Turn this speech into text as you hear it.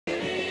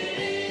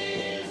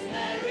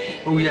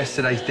All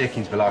yesterday's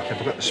dickings were like, I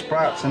forgot the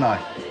sprouts, didn't I?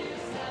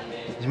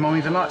 Does your mum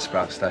even like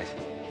sprouts, Stace?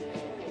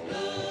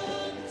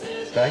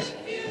 Stace?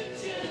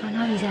 I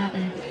know he's out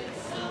there.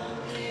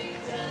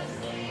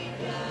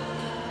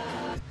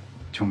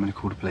 Do you want me to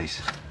call the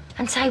police?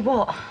 And say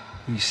what?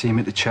 You see him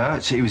at the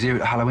church? He was here at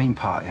the Halloween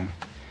party.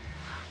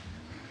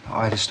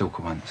 I had a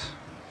stalker once,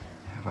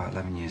 about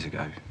 11 years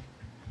ago.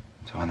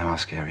 So I know how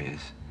scary it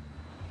is.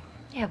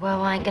 Yeah,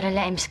 well, I ain't gonna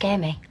let him scare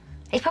me.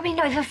 He's probably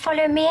not even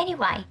following me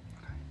anyway.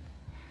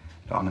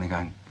 Look, I'm gonna go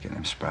and get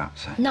them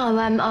sprouts, so... No,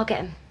 I'll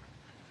get him.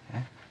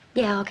 Yeah?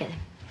 Yeah, I'll get him.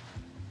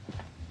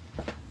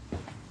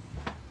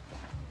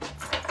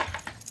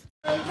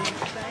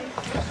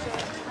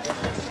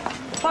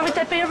 Why would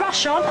there be a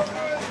rush on?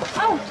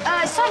 Oh,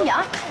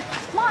 Sonia,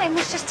 Martin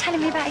was just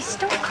telling me about his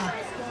stalker.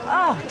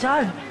 Oh,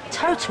 don't.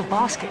 Total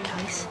basket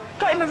case.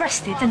 Got him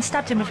arrested, then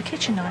stabbed him with a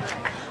kitchen knife.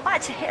 I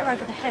had to hit her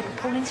over the head with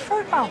Pauline's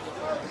fruit bowl.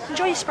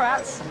 Enjoy your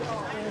sprouts.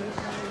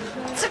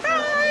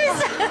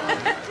 Surprise!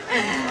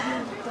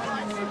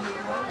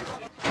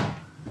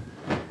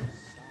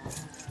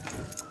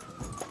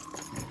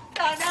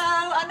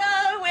 I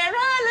know, we're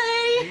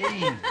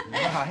early.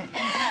 Right.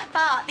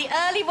 But the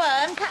early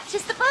worm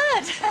catches the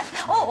bird.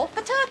 Or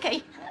the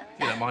turkey.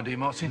 You don't mind, do you,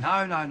 Martin?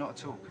 No, not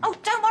at all. Oh,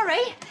 don't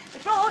worry. We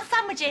brought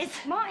sandwiches.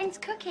 Martin's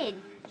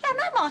cooking. Yeah, I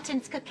know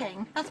Martin's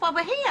cooking. That's why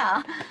we're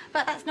here.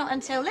 But that's not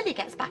until Lily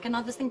gets back, and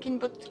I was thinking,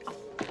 but... Oh.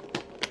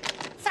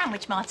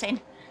 Sandwich, Martin.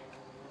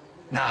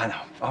 No,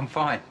 I'm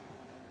fine.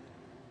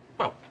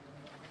 Well,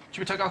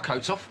 should we take our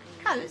coats off?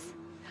 Coats?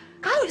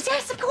 Coats,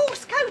 yes, of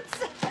course,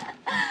 coats.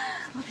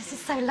 Oh, this is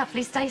so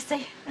lovely,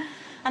 Stacey.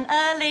 An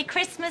early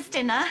Christmas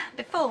dinner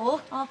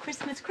before our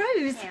Christmas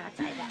cruise. Yeah,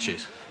 I'll take that.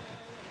 Cheers.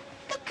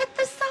 Look at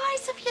the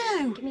size of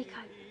you. Give me a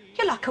coat.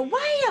 You're like a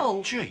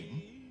whale.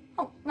 Jean?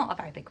 Oh, not a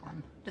very big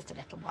one, just a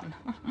little one.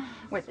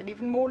 With an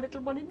even more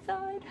little one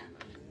inside.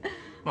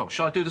 Well,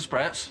 shall I do the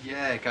sprouts?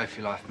 Yeah, go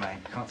for your life, mate.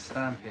 Can't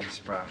stand being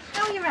sprouts.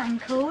 How are your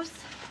ankles?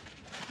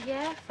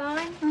 Yeah,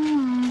 fine.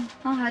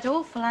 I had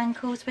awful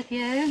ankles with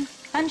you.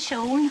 And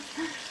Sean.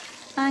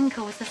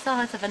 Ankles the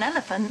size of an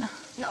elephant.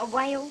 Not a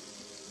whale.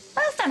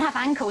 Whales don't have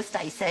ankles,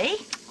 Stacey.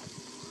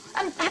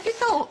 And have you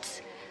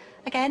thought,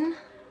 again,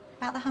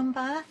 about the home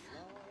birth?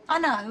 I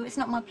know, it's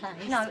not my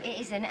place. No, it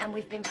isn't, and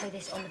we've been through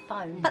this on the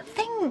phone. But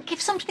think,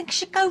 if something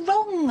should go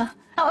wrong.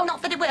 Oh,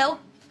 not that it will.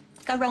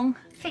 Go wrong.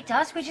 If it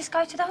does, we just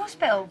go to the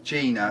hospital.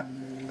 Gina,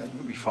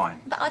 we'll be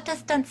fine. But I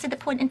just don't see the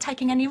point in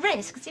taking any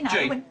risks, you know.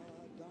 Jean.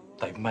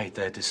 They've made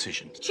their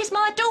decision. She's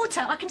my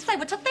daughter. I can say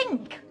what I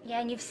think.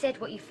 Yeah, and you've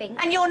said what you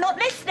think. And you're not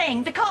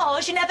listening,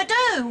 because you never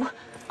do.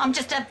 I'm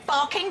just a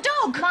barking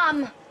dog.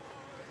 Mum!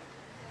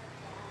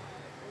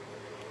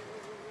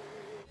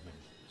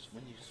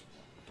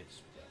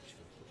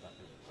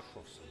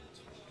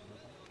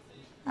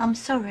 I'm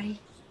sorry.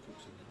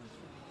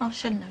 I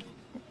shouldn't have.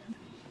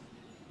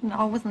 No,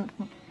 I wasn't.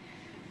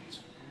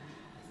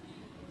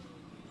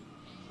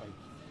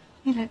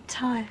 You look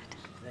tired.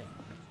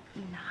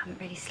 No, I haven't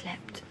really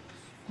slept.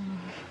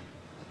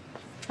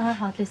 I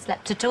hardly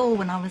slept at all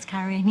when I was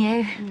carrying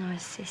you. No,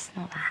 it's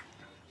not that.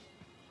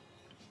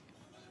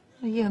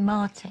 Well, you and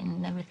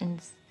Martin,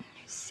 everything's...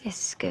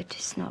 It's good.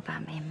 It's not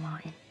about me and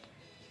Martin.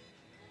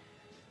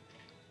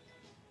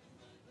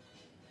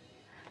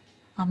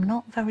 I'm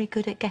not very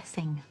good at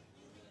guessing.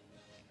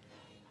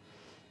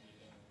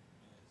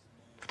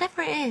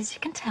 Whatever it is, you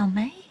can tell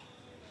me.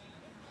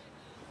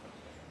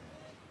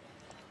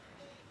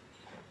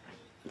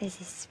 There's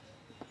this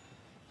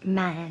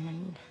man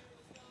and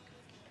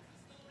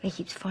he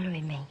keeps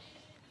following me.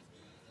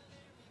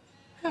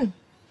 Who?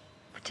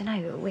 I don't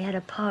know. We had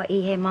a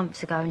party here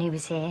months ago and he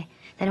was here.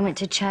 Then I went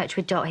to church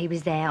with Dot. He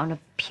was there on a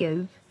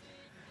pew.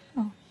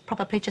 Oh,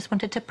 probably just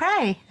wanted to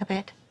pray a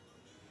bit.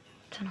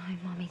 I don't know,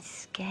 Mum. He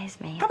scares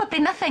me. Probably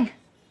nothing.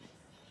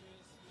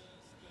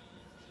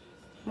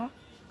 What?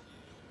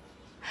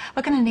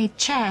 We're going to need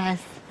chairs.